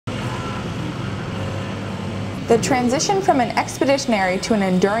The transition from an expeditionary to an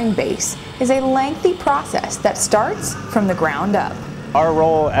enduring base is a lengthy process that starts from the ground up. Our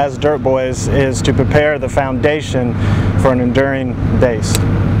role as Dirt Boyz is to prepare the foundation for an enduring base.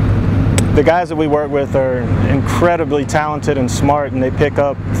 The guys that we work with are incredibly talented and smart, and they pick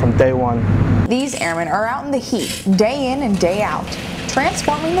up from day one. These airmen are out in the heat, day in and day out,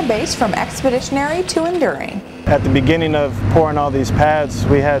 transforming the base from expeditionary to enduring. At the beginning of pouring all these pads,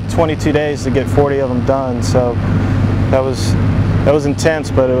 we had 22 days to get 40 of them done, so that was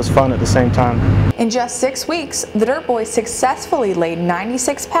intense, but it was fun at the same time. In just 6 weeks, the Dirt Boyz successfully laid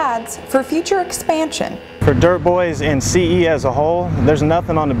 96 pads for future expansion. For Dirt Boyz and CE as a whole, there's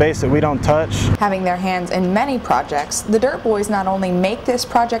nothing on the base that we don't touch. Having their hands in many projects, the Dirt Boyz not only make this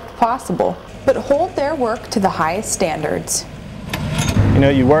project possible, but hold their work to the highest standards. You know,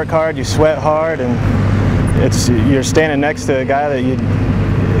 you work hard, you sweat hard, and you're standing next to a guy that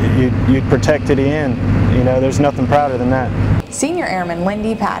you'd protect to the end. You know, there's nothing prouder than that. Senior Airman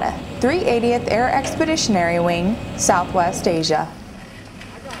Lindy Pata, 380th Air Expeditionary Wing, Southwest Asia.